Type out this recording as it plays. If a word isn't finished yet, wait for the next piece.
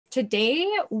today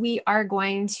we are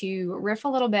going to riff a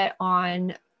little bit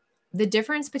on the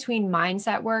difference between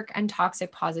mindset work and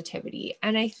toxic positivity.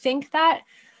 And I think that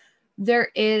there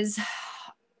is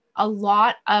a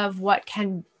lot of what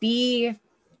can be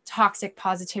toxic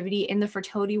positivity in the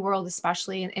fertility world,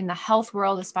 especially in the health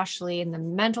world, especially in the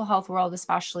mental health world,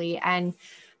 especially. And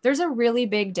there's a really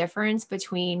big difference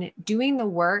between doing the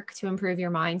work to improve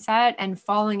your mindset and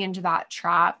falling into that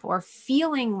trap or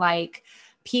feeling like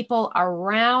people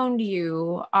around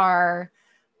you are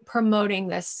promoting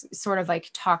this sort of like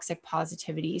toxic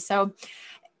positivity. So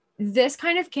this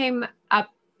kind of came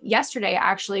up yesterday,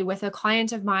 actually, with a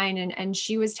client of mine, and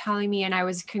she was telling me, and I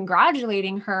was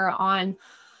congratulating her on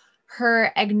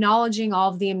her acknowledging all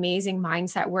of the amazing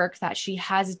mindset work that she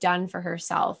has done for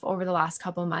herself over the last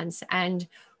couple months, and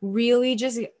really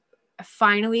just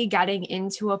finally getting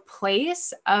into a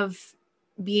place of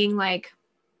being like,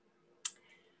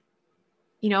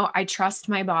 you know, I trust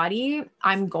my body.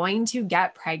 I'm going to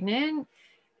get pregnant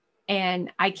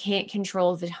and I can't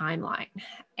control the timeline.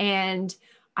 And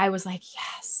I was like,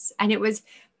 yes. And it was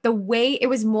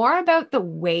more about the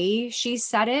way she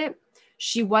said it.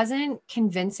 She wasn't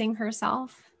convincing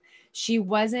herself. She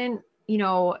wasn't, you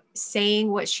know,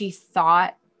 saying what she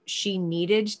thought she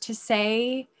needed to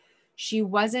say. She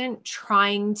wasn't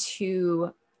trying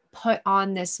to put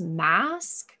on this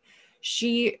mask.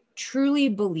 She truly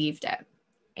believed it.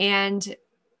 And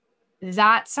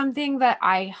that's something that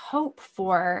I hope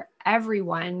for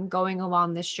everyone going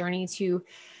along this journey, to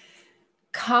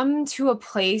come to a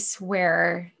place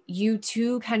where you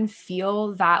too can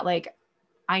feel that, like,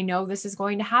 I know this is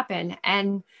going to happen,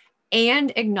 and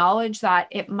acknowledge that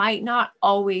it might not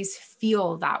always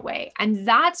feel that way. And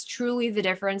that's truly the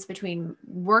difference between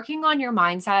working on your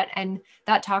mindset and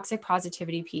that toxic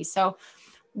positivity piece. So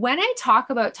when I talk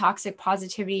about toxic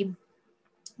positivity,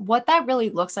 what that really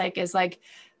looks like is like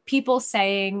people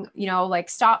saying, you know, like,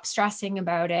 stop stressing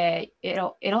about it.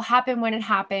 It'll happen when it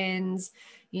happens.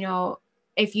 You know,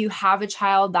 if you have a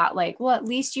child, that like, well, at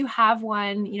least you have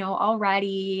one, you know,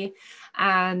 already.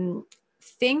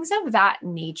 Things of that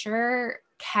nature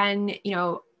can, you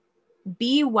know,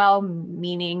 be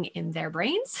well-meaning in their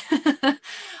brains,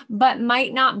 but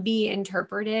might not be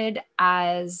interpreted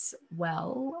as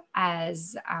well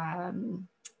as, I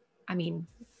mean,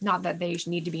 not that they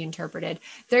need to be interpreted.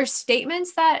 They're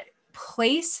statements that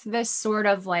place this sort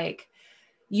of like,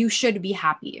 you should be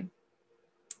happy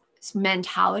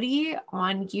mentality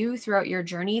on you throughout your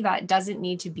journey that doesn't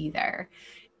need to be there.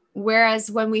 Whereas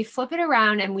when we flip it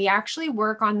around and we actually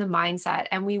work on the mindset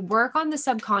and we work on the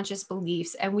subconscious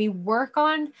beliefs and we work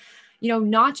on, you know,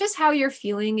 not just how you're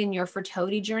feeling in your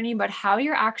fertility journey, but how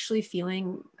you're actually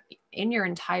feeling in your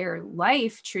entire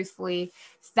life, truthfully,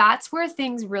 that's where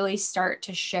things really start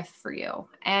to shift for you.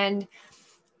 And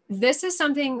this is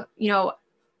something, you know,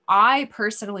 I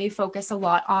personally focus a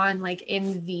lot on, like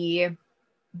in the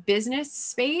business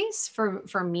space.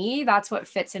 For me, that's what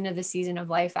fits into the season of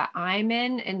life that I'm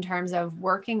in terms of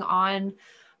working on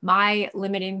my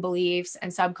limiting beliefs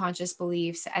and subconscious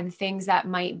beliefs and things that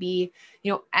might be,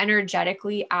 you know,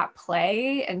 energetically at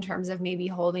play in terms of maybe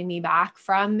holding me back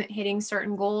from hitting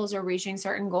certain goals or reaching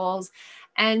certain goals.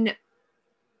 And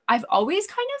I've always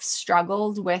kind of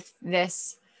struggled with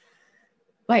this.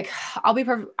 Like,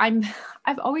 I'm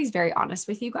always very honest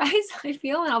with you guys, I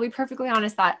feel, and I'll be perfectly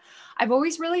honest that I've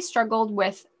always really struggled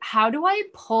with, how do I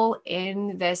pull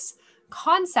in this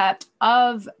concept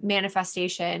of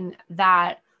manifestation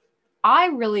that I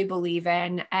really believe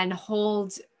in and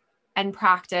hold and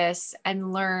practice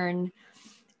and learn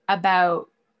about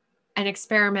and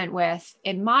experiment with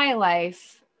in my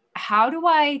life? How do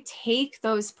I take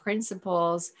those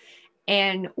principles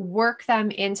and work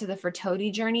them into the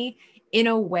fertility journey in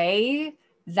a way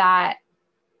that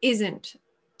isn't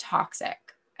toxic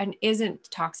and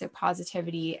isn't toxic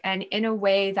positivity, and in a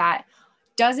way that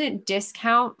doesn't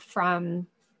discount from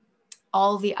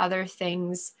all the other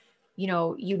things, you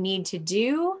know, you need to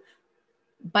do,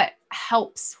 but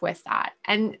helps with that?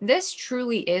 And this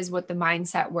truly is what the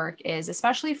mindset work is,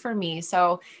 especially for me.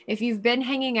 So if you've been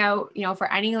hanging out, you know,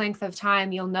 for any length of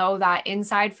time, you'll know that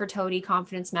inside Fertility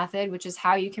Confidence Method, which is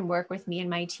how you can work with me and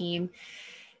my team,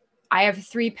 I have a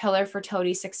 3-pillar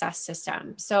fertility success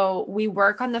system. So we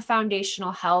work on the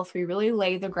foundational health. We really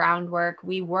lay the groundwork.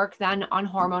 We work then on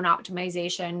hormone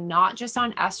optimization, not just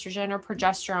on estrogen or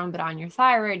progesterone, but on your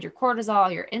thyroid, your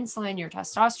cortisol, your insulin, your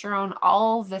testosterone,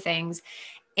 all the things.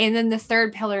 And then the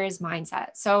 3rd pillar is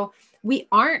mindset. So we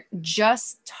aren't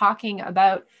just talking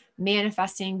about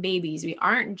manifesting babies. We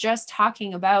aren't just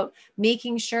talking about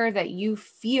making sure that you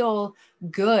feel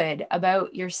good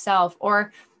about yourself,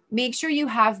 or make sure you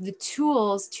have the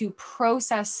tools to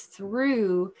process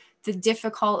through the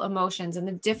difficult emotions and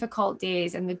the difficult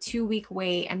days and the 2-week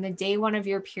wait and the day one of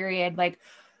your period. Like,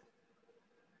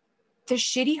 the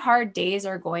shitty, hard days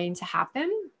are going to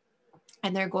happen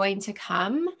and they're going to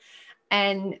come.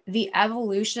 And the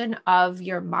evolution of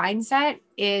your mindset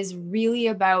is really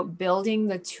about building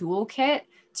the toolkit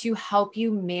to help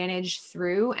you manage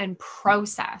through and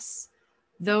process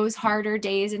those harder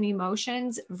days and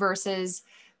emotions versus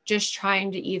just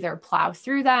trying to either plow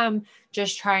through them,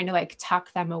 just trying to like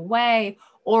tuck them away,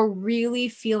 or really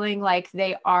feeling like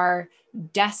they are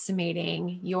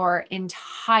decimating your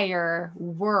entire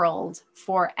world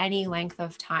for any length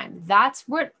of time. That's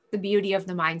what the beauty of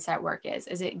the mindset work is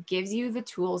it gives you the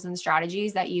tools and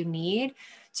strategies that you need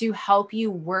to help you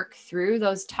work through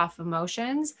those tough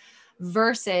emotions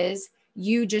versus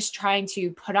you just trying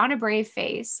to put on a brave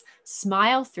face,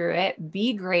 smile through it,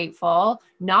 be grateful,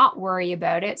 not worry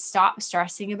about it, stop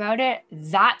stressing about it.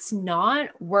 That's not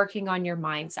working on your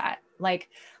mindset. Like,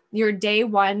 your day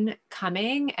one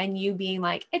coming and you being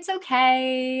like, it's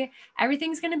okay,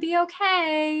 everything's going to be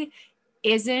okay,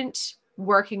 isn't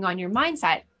working on your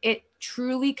mindset. It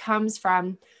truly comes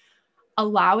from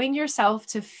allowing yourself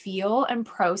to feel and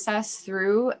process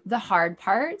through the hard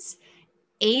parts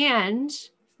and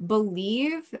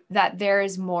believe that there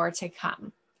is more to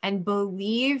come, and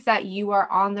believe that you are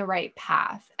on the right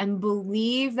path, and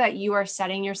believe that you are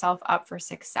setting yourself up for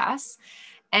success.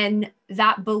 And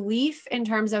that belief in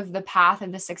terms of the path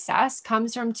and the success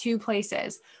comes from two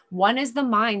places. One is the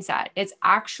mindset. It's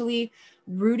actually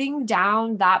rooting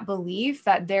down that belief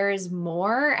that there is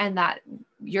more and that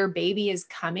your baby is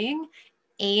coming.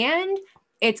 And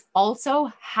it's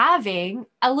also having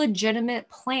a legitimate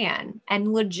plan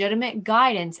and legitimate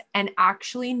guidance and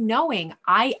actually knowing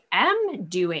I am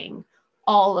doing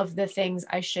all of the things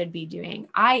I should be doing.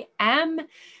 I am,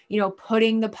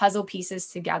 putting the puzzle pieces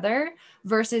together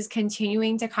versus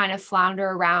continuing to kind of flounder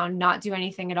around, not do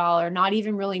anything at all, or not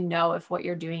even really know if what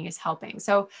you're doing is helping.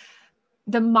 So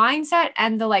the mindset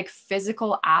and the like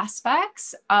physical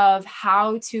aspects of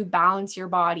how to balance your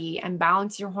body and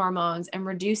balance your hormones and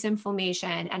reduce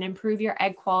inflammation and improve your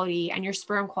egg quality and your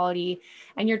sperm quality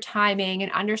and your timing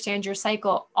and understand your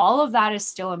cycle, all of that is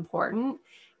still important.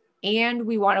 And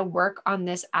we want to work on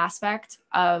this aspect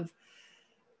of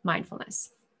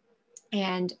mindfulness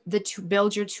and to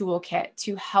build your toolkit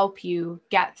to help you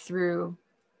get through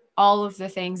all of the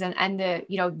things and the,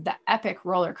 the epic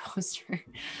roller coaster,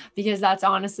 because that's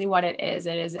honestly what it is.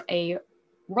 It is a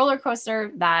roller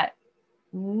coaster that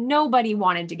nobody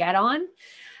wanted to get on.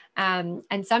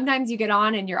 And sometimes you get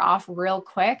on and you're off real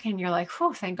quick and you're like,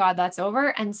 oh, thank God that's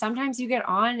over. And sometimes you get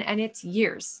on and it's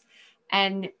years.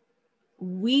 And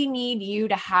we need you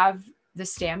to have the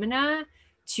stamina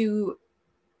to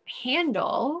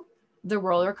handle the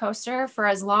roller coaster for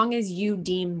as long as you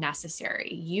deem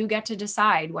necessary. You get to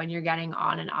decide when you're getting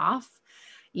on and off.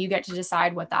 You get to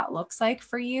decide what that looks like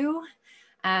for you.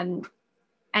 And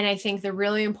I think the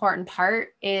really important part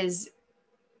is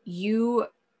you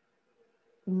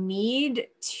need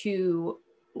to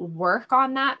work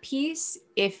on that piece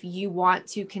if you want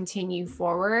to continue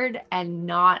forward and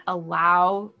not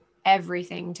allow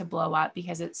everything to blow up,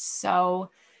 because it's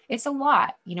a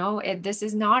lot, this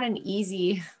is not an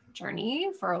easy journey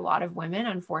for a lot of women,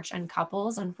 and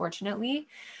couples, unfortunately.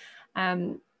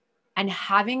 And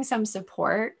having some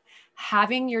support,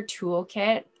 having your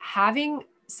toolkit, having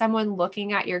someone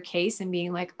looking at your case and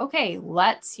being like, okay,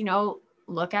 let's,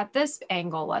 look at this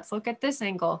angle. Let's look at this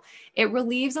angle. It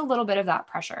relieves a little bit of that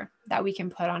pressure that we can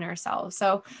put on ourselves.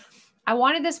 So I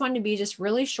wanted this one to be just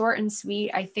really short and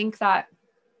sweet. I think that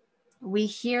we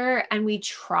hear and we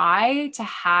try to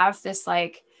have this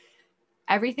like,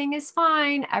 everything is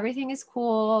fine, everything is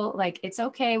cool, like it's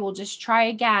okay, we'll just try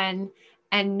again,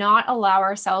 and not allow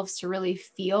ourselves to really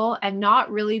feel and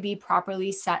not really be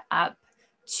properly set up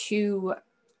to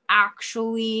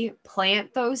actually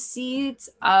plant those seeds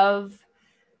of,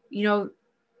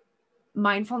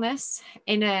 mindfulness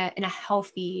in a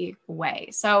healthy way.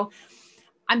 So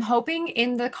I'm hoping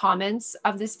in the comments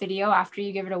of this video, after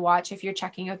you give it a watch, if you're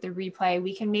checking out the replay,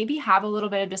 we can maybe have a little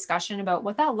bit of discussion about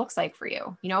what that looks like for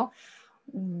you.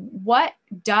 What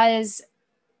does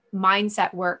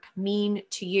mindset work mean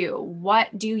to you?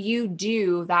 What do you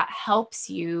do that helps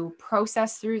you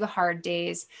process through the hard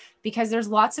days? Because there's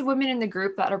lots of women in the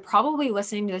group that are probably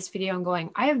listening to this video and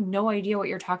going, I have no idea what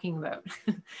you're talking about.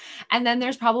 And then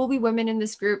there's probably women in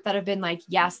this group that have been like,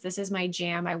 yes, this is my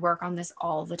jam. I work on this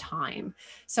all the time.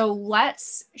 So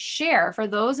let's share, for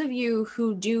those of you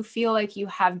who do feel like you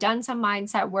have done some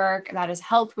mindset work that has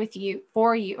helped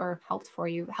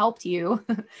you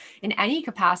in any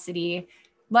capacity.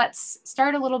 Let's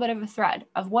start a little bit of a thread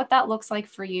of what that looks like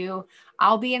for you.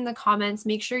 I'll be in the comments.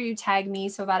 Make sure you tag me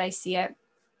so that I see it.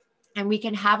 And we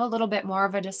can have a little bit more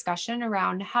of a discussion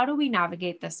around, how do we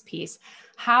navigate this piece?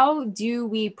 How do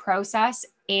we process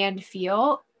and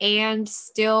feel and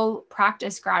still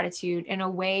practice gratitude in a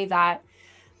way that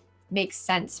makes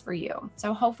sense for you?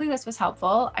 So hopefully this was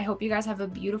helpful. I hope you guys have a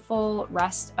beautiful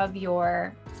rest of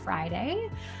your Friday.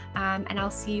 And I'll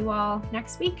see you all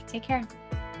next week. Take care.